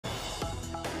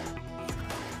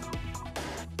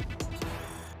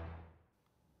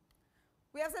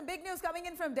We have some big news coming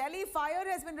in from Delhi. Fire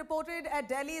has been reported at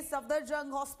Delhi's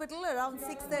Safdarjung Hospital around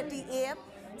 6:30 a.m.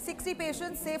 60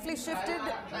 patients safely shifted.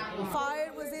 Fire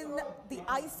was in the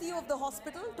ICU of the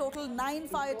hospital. Total 9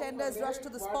 fire tenders rushed to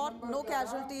the spot. No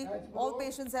casualty. All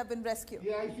patients have been rescued.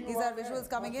 These are visuals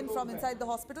coming in from inside the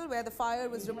hospital where the fire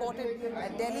was reported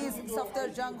at Delhi's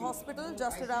Safdarjung Hospital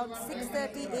just around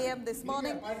 6:30 a.m. this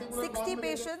morning. 60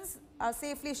 patients are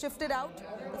safely shifted out.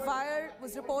 The fire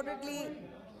was reportedly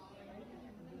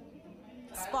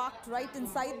sparked right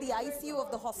inside the ICU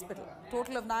of the hospital.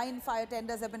 Total of 9 fire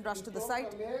tenders have been rushed to the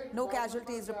site. No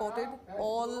casualties reported.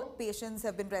 All patients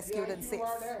have been rescued and safe.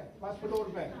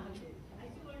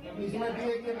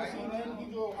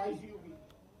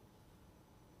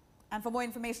 And for more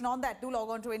information on that, do log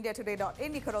on to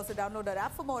indiatoday.in. You can also download our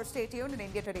app for more. Stay tuned. And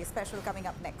India Today special coming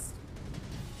up next.